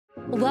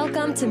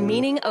Welcome to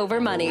Meaning Over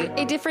Money,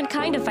 a different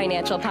kind of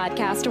financial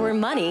podcast where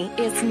money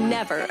is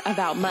never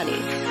about money.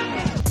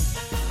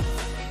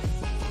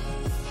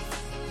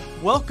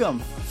 Welcome.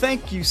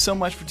 Thank you so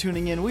much for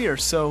tuning in. We are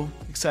so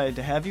excited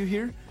to have you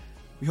here.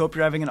 We hope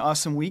you're having an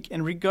awesome week.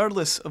 And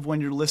regardless of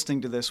when you're listening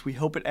to this, we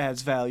hope it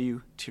adds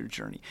value to your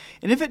journey.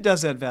 And if it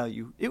does add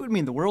value, it would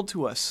mean the world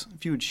to us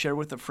if you would share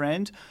with a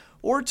friend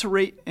or to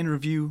rate and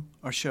review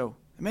our show.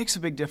 It makes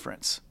a big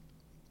difference.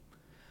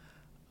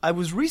 I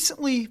was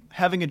recently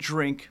having a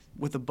drink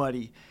with a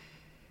buddy,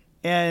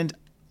 and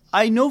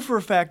I know for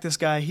a fact this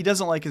guy, he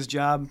doesn't like his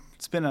job.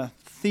 It's been a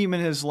theme in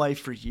his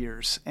life for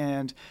years.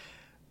 And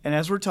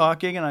as we're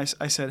talking, and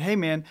I said, hey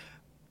man,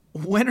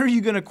 when are you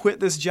going to quit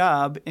this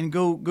job and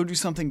go do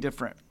something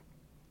different?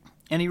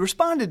 And he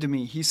responded to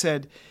me. He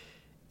said,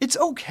 it's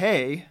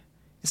okay.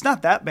 It's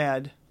not that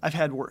bad. I've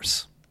had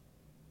worse.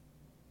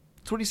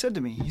 That's what he said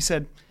to me. He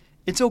said,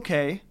 it's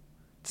okay.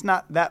 It's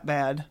not that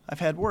bad. I've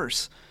had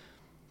worse.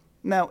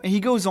 Now, he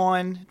goes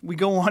on, we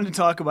go on to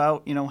talk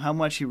about, how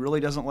much he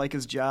really doesn't like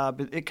his job.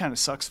 It kind of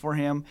sucks for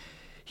him.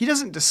 He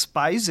doesn't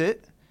despise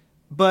it,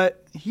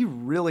 but he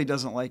really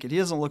doesn't like it. He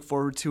doesn't look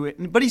forward to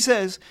it. But he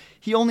says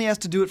he only has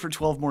to do it for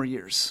 12 more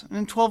years. And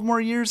in 12 more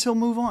years, he'll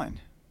move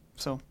on.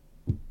 So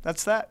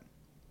that's that.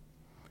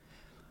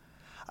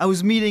 I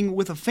was meeting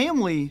with a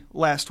family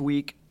last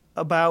week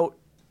and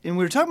we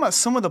were talking about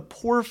some of the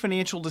poor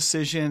financial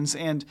decisions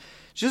and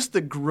just the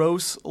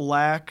gross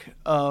lack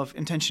of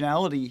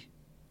intentionality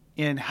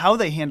in how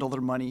they handle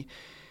their money.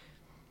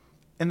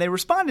 And they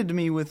responded to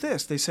me with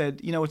this. They said,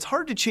 it's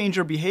hard to change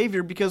our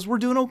behavior because we're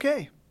doing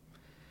okay.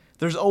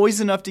 There's always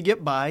enough to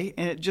get by,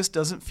 and it just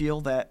doesn't feel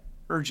that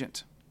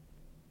urgent.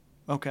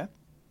 Okay.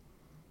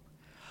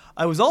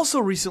 I was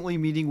also recently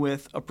meeting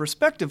with a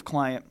prospective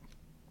client,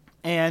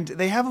 and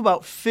they have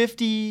about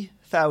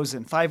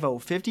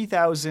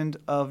 50,000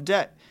 of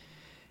debt.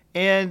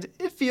 And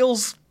it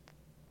feels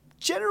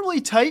generally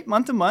tight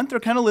month to month.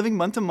 They're kind of living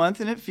month to month,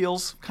 and it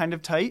feels kind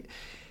of tight.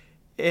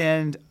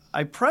 And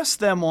I pressed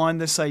them on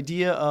this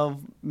idea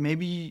of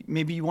maybe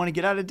you want to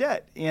get out of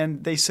debt.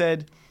 And they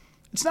said,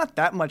 it's not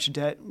that much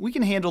debt. We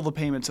can handle the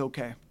payments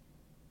okay.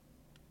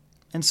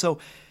 And so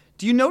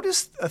do you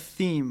notice a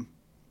theme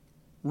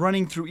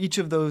running through each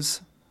of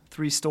those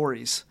three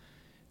stories?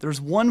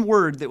 There's one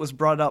word that was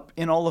brought up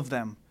in all of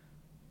them.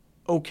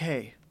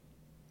 Okay.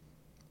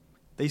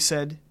 They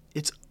said,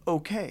 it's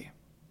okay.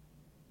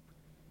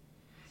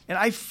 And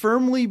I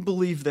firmly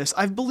believe this.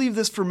 I've believed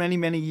this for many,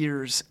 many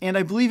years, and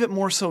I believe it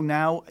more so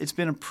now. It's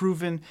been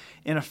proven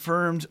and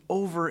affirmed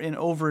over and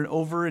over and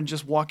over and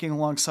just walking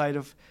alongside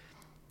of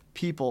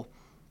people.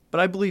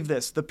 But I believe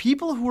this. The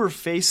people who are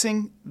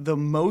facing the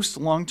most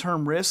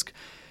long-term risk,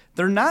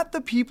 they're not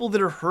the people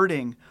that are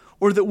hurting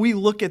or that we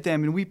look at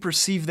them and we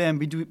perceive them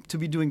to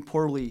be doing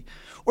poorly,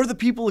 or the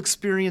people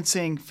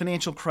experiencing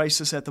financial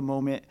crisis at the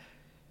moment,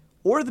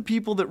 or the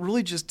people that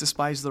really just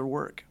despise their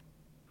work.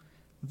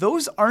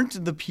 Those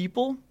aren't the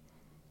people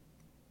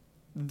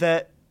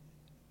that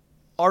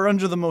are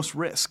under the most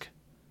risk.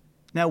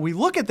 Now, we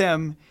look at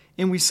them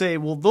and we say,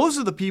 well, those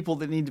are the people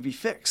that need to be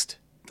fixed.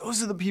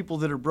 Those are the people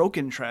that are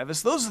broken,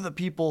 Travis. Those are the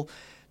people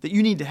that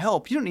you need to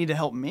help. You don't need to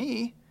help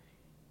me.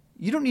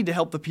 You don't need to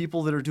help the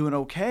people that are doing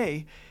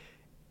okay.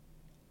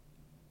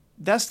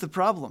 That's the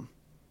problem.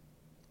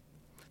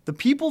 The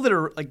people that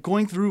are like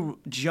going through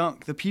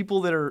junk, the people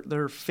that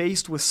are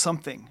faced with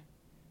something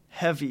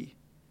heavy,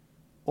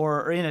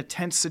 or are in a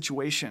tense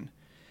situation,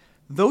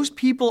 those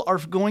people are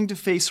going to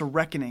face a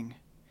reckoning.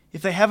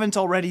 If they haven't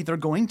already, they're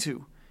going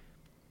to.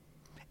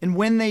 And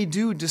when they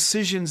do,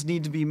 decisions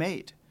need to be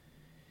made.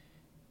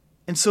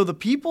 And so the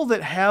people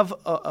that have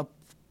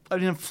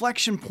an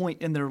inflection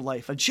point in their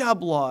life, a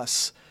job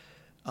loss,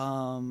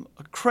 a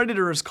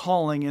creditor is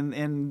calling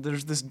and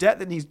there's this debt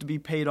that needs to be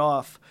paid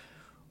off,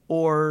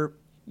 or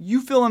you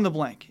fill in the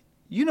blank.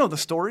 You know the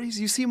stories.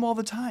 You see them all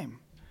the time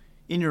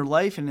in your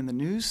life and in the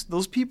news.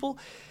 Those people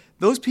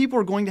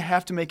are going to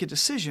have to make a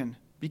decision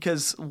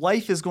because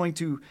life is going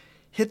to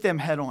hit them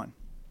head on.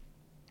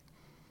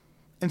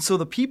 And so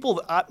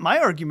my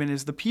argument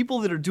is the people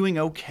that are doing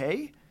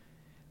okay,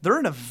 they're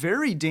in a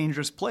very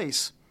dangerous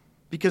place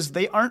because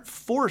they aren't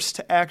forced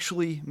to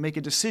actually make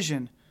a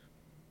decision.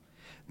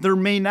 There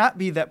may not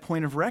be that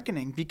point of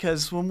reckoning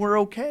because when we're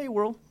okay,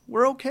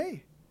 we're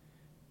okay.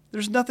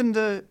 There's nothing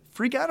to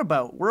freak out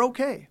about. We're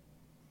okay.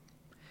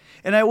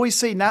 And I always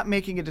say not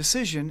making a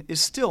decision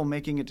is still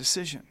making a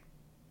decision.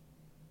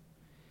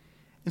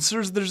 And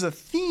so there's a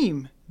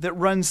theme that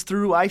runs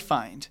through, I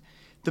find,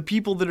 the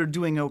people that are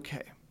doing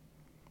okay.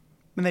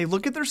 And they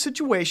look at their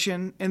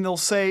situation and they'll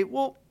say,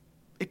 well,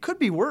 it could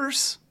be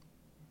worse.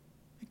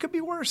 It could be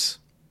worse.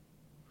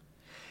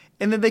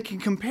 And then they can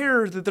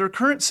compare their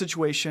current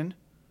situation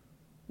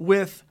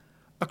with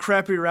a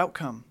crappier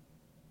outcome.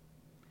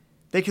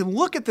 They can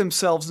look at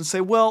themselves and say,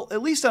 well,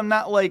 at least I'm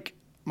not like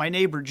my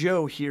neighbor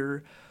Joe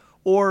here,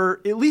 or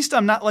at least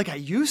I'm not like I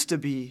used to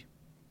be.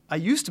 I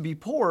used to be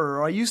poor,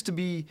 or I used to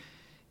be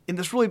in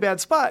this really bad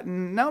spot,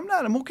 and now I'm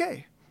not. I'm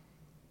okay.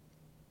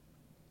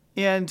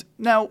 And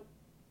now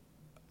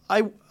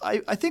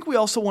I think we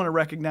also want to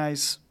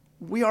recognize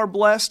we are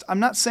blessed. I'm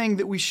not saying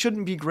that we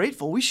shouldn't be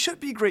grateful. We should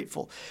be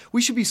grateful.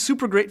 We should be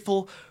super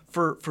grateful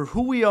for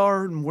who we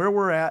are and where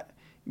we're at.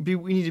 We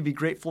need to be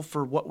grateful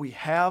for what we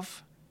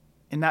have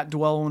and not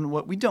dwell on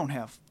what we don't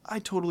have. I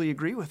totally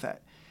agree with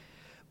that.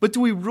 But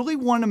do we really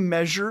want to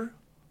measure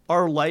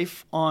our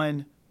life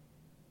on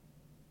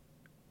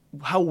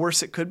how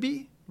worse it could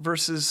be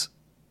versus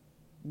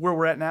where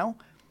we're at now?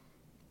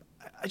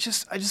 I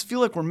just feel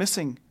like we're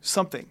missing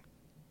something.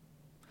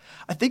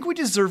 I think we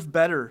deserve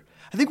better.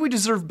 I think we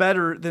deserve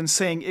better than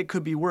saying it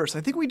could be worse.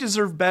 I think we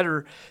deserve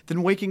better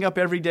than waking up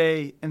every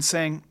day and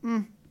saying,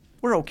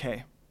 we're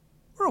okay.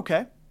 We're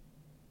okay.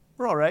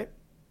 We're all right.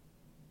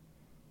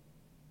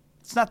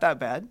 It's not that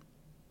bad.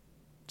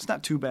 It's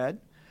not too bad.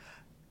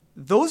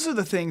 Those are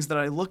the things that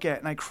I look at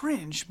and I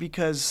cringe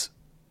because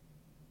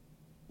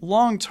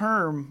long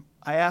term,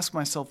 I ask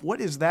myself, what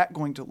is that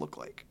going to look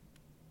like?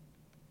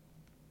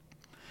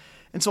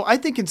 And so I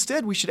think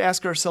instead we should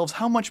ask ourselves,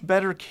 how much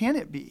better can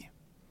it be?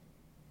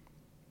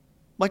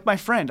 Like my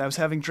friend I was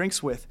having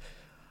drinks with.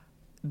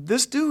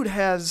 This dude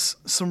has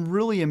some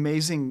really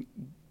amazing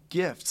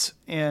gifts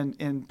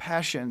and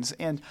passions.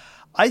 And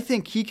I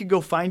think he could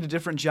go find a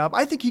different job.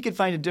 I think he could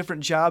find a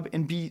different job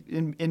and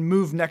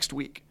move next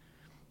week.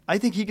 I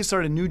think he could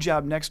start a new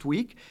job next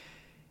week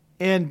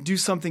and do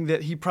something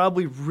that he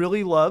probably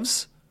really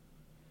loves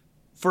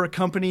for a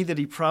company that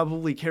he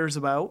probably cares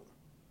about,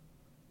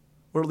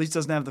 or at least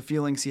doesn't have the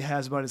feelings he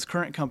has about his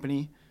current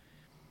company.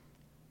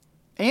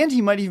 And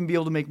he might even be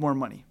able to make more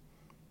money.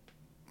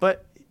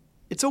 But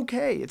it's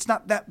okay. It's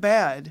not that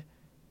bad.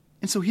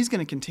 And so he's going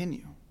to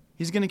continue.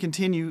 He's going to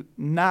continue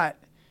not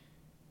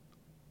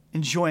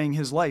enjoying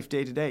his life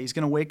day to day. He's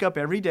going to wake up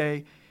every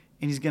day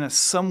and he's going to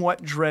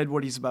somewhat dread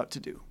what he's about to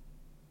do.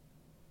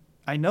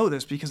 I know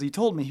this because he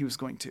told me he was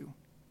going to.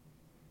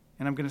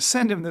 And I'm going to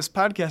send him this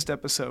podcast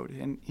episode,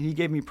 and he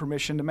gave me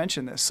permission to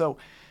mention this. So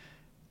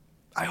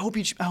I hope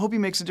he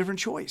makes a different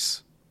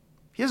choice.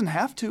 He doesn't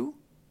have to,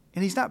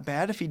 and he's not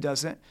bad if he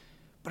doesn't,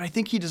 but I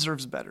think he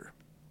deserves better.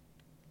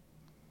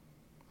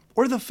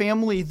 Or the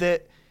family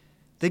that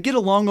they get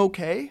along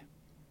okay,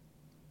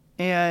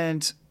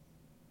 and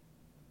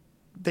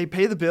they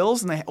pay the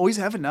bills, and they always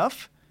have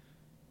enough,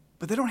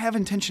 but they don't have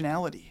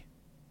intentionality.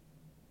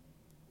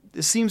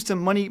 It seems to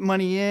money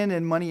in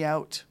and money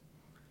out.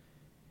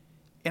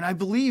 And I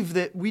believe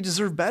that we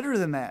deserve better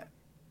than that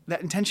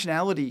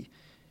intentionality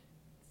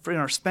in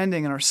our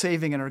spending and our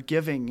saving and our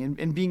giving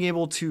and being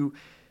able to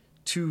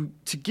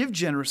give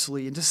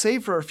generously and to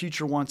save for our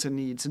future wants and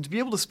needs and to be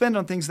able to spend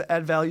on things that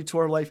add value to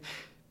our life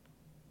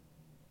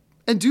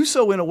and do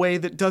so in a way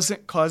that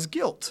doesn't cause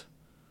guilt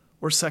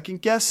or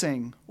second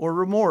guessing or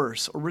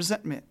remorse or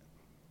resentment.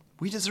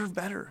 We deserve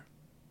better.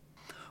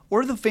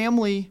 Or the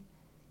family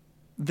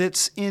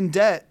that's in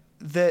debt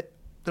that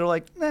they're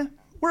like,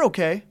 we're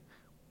okay.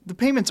 The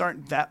payments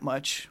aren't that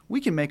much. We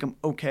can make them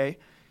okay.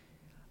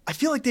 I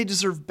feel like they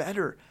deserve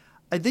better.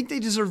 I think they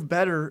deserve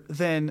better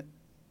than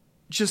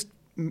just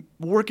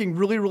working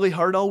really, really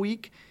hard all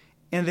week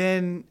and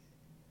then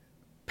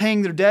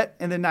paying their debt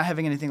and then not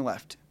having anything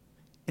left.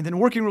 And then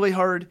working really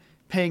hard,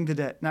 paying the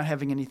debt, not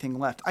having anything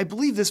left. I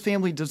believe this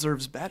family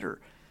deserves better.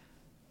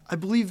 I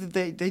believe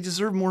that they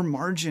deserve more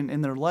margin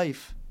in their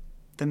life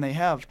than they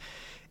have.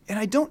 And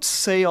I don't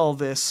say all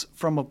this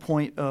from a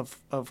point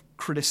of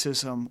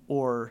criticism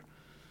or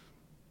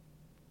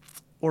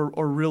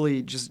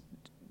really just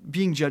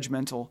being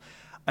judgmental.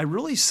 I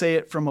really say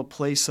it from a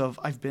place of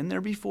I've been there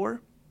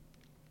before.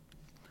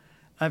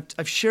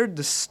 I've shared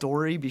this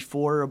story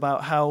before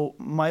about how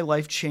my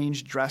life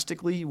changed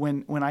drastically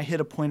when I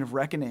hit a point of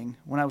reckoning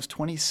when I was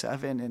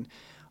 27 and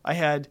I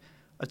had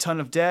a ton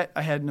of debt.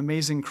 I had an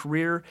amazing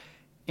career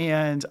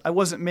and I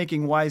wasn't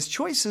making wise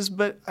choices,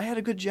 but I had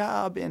a good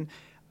job and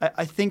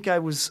I think I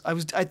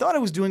thought I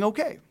was doing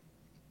okay.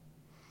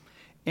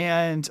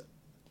 And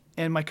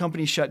my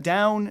company shut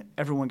down,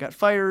 everyone got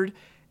fired,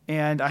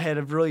 and I had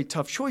a really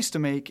tough choice to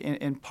make.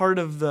 And part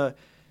of the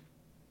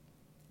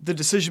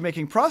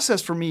decision-making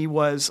process for me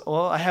was,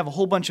 well, I have a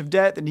whole bunch of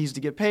debt that needs to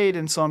get paid,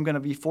 and so I'm going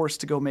to be forced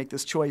to go make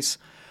this choice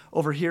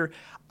over here.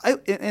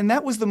 And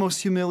that was the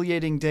most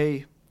humiliating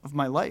day of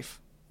my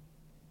life.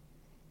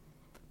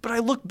 But I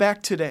look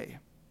back today.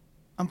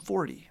 I'm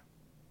 40.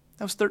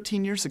 That was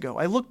 13 years ago.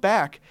 I look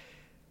back.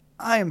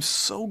 I am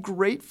so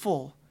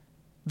grateful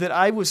that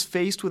I was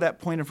faced with that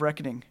point of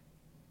reckoning,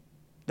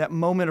 that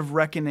moment of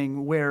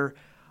reckoning where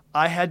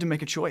I had to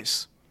make a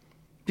choice.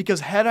 Because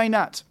had I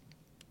not,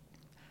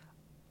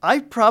 I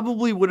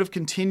probably would have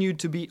continued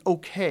to be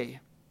okay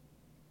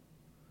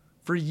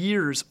for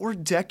years or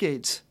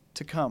decades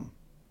to come.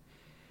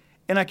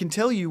 And I can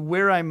tell you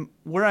where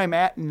I'm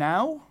at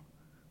now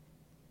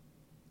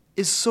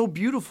is so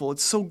beautiful.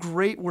 It's so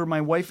great where my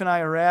wife and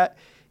I are at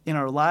in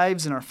our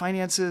lives, in our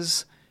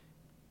finances,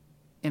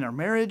 in our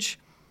marriage.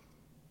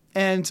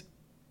 And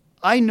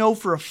I know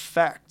for a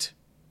fact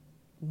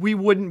we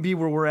wouldn't be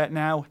where we're at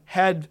now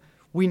had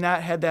we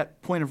not had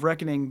that point of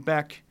reckoning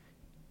back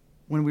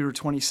when we were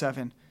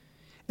 27.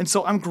 And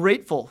so I'm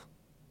grateful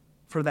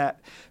for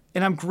that.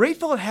 And I'm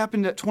grateful it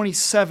happened at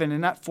 27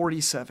 and not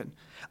 47.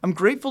 I'm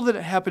grateful that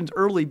it happened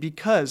early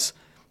because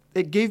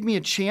it gave me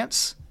a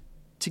chance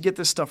to get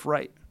this stuff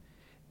right.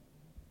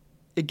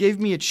 It gave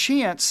me a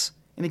chance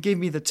and it gave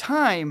me the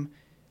time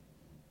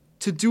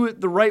to do it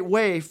the right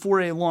way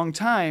for a long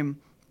time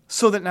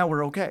so that now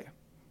we're okay.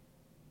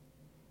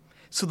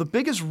 So the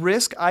biggest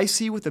risk I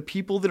see with the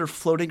people that are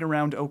floating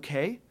around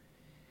okay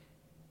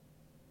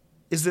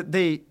is that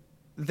they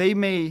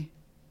may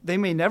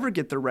never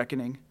get their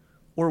reckoning,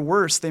 or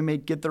worse, they may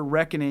get their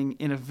reckoning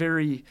in a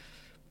very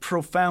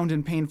profound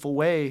and painful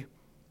way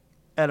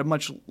at a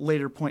much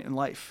later point in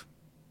life.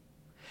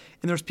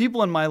 And there's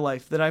people in my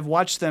life that I've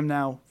watched them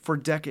now for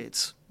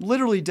decades,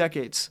 literally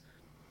decades.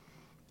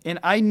 And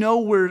I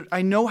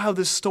know how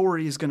this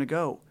story is going to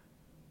go.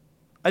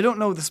 I don't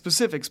know the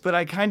specifics, but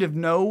I kind of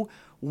know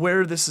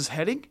where this is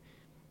heading.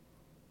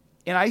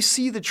 And I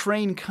see the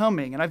train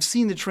coming, and I've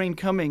seen the train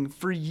coming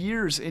for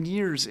years and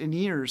years and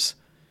years.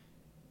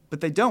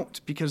 But they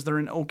don't, because they're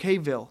in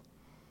Okayville.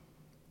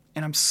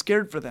 And I'm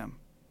scared for them.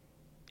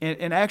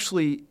 And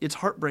actually, it's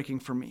heartbreaking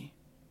for me.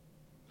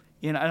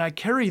 And I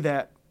carry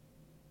that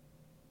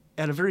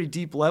at a very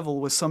deep level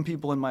with some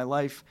people in my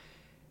life,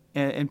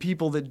 and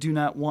people that do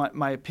not want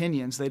my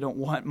opinions. They don't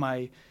want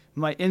my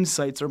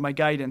insights or my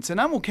guidance. And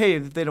I'm okay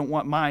that they don't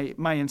want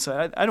my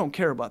insight. I don't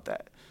care about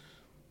that.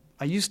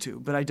 I used to,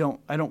 but I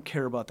don't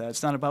care about that.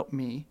 It's not about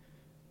me,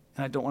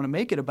 and I don't want to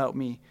make it about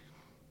me.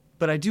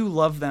 But I do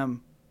love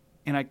them,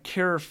 and I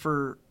care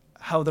for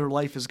how their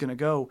life is going to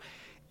go.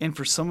 And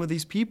for some of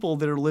these people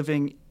that are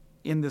living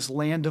in this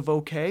land of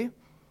okay,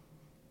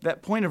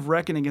 that point of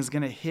reckoning is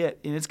going to hit,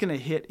 and it's going to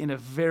hit in a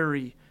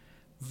very,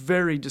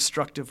 very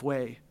destructive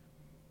way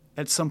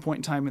at some point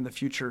in time in the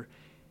future.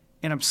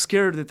 And I'm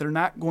scared that they're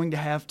not going to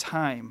have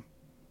time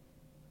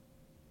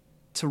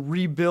to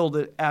rebuild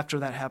it after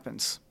that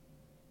happens.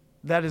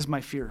 That is my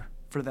fear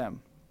for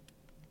them.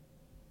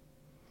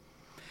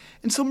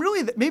 And so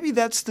really, maybe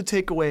that's the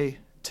takeaway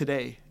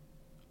today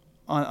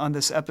on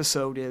this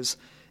episode is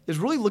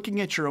really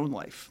looking at your own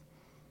life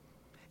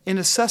and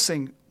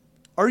assessing,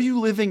 are you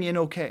living in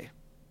okay?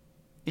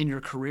 In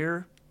your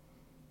career,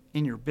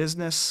 in your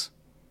business,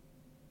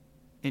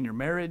 in your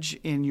marriage,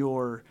 in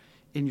your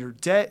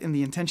debt, in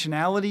the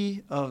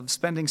intentionality of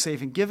spending,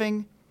 saving,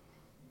 giving?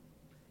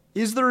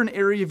 Is there an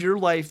area of your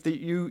life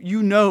that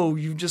you know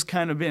you've just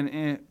kind of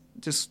been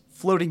just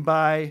floating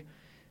by,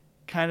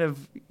 kind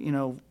of,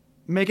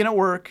 making it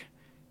work,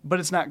 but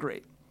it's not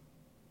great?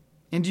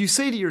 And do you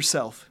say to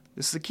yourself,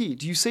 this is the key,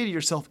 do you say to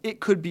yourself, it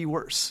could be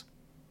worse?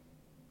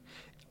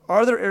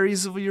 Are there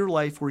areas of your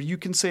life where you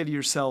can say to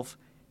yourself,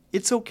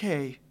 it's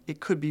okay, it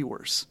could be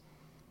worse?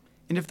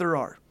 And if there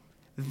are,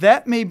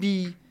 that may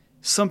be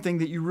something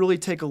that you really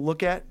take a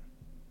look at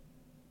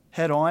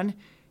head on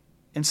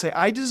and say,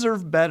 I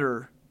deserve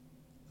better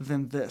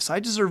than this. I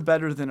deserve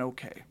better than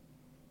okay.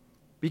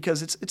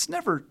 Because it's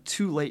never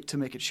too late to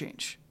make a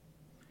change.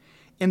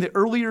 And the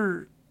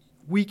earlier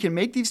we can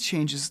make these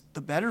changes,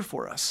 the better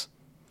for us.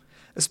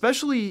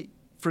 Especially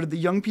for the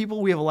young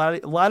people, we have a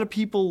lot of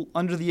people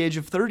under the age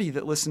of 30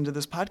 that listen to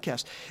this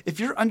podcast. If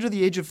you're under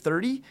the age of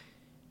 30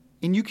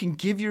 and you can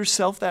give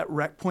yourself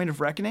that point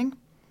of reckoning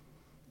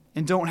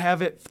and don't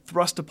have it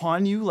thrust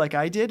upon you like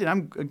I did,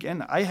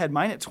 and I had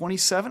mine at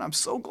 27. I'm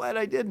so glad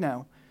I did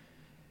now.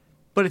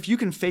 But if you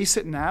can face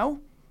it now,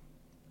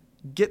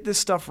 get this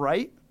stuff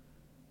right,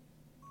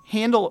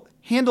 handle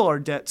our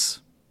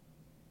debts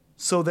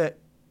so that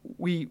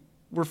we're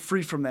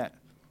free from that.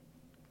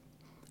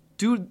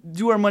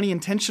 Do our money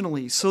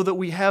intentionally so that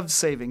we have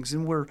savings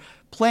and we're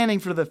planning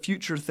for the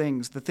future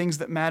things, the things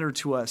that matter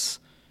to us.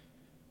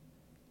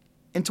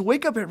 And to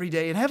wake up every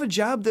day and have a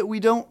job that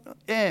we're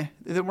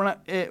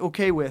not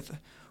okay with,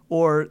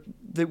 or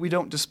that we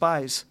don't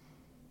despise.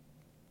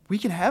 We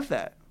can have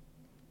that.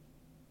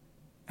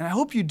 And I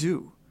hope you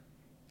do.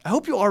 I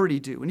hope you already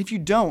do. And if you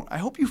don't, I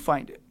hope you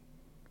find it.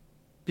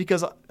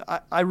 Because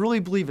I really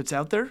believe it's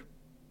out there.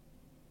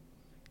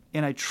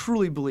 And I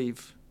truly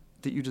believe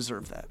that you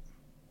deserve that.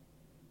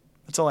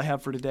 That's all I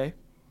have for today.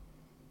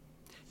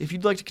 If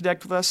you'd like to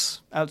connect with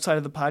us outside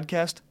of the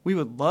podcast, we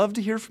would love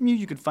to hear from you.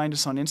 You can find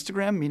us on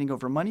Instagram, Meaning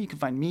Over Money. You can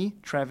find me,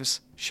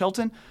 Travis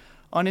Shelton,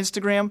 on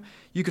Instagram.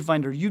 You can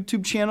find our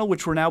YouTube channel,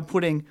 which we're now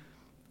putting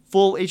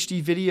full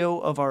HD video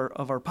of our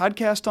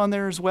podcast on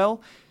there as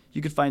well.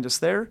 You could find us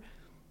there.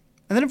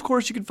 And then, of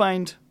course, you could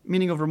find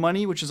Meaning Over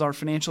Money, which is our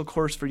financial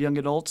course for young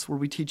adults, where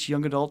we teach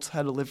young adults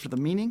how to live for the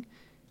meaning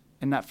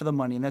and not for the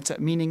money. And that's at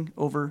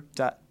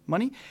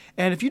meaningover.money.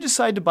 And if you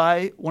decide to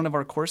buy one of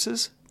our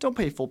courses, don't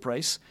pay full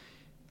price.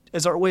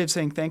 As our way of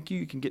saying thank you,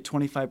 you can get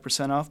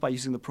 25% off by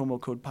using the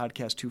promo code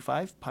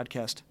podcast25,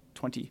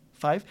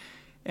 podcast25.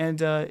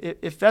 And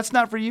if that's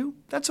not for you,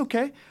 that's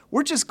okay.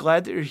 We're just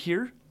glad that you're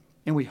here,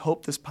 and we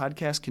hope this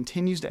podcast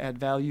continues to add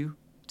value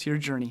to your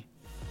journey.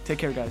 Take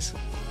care, guys.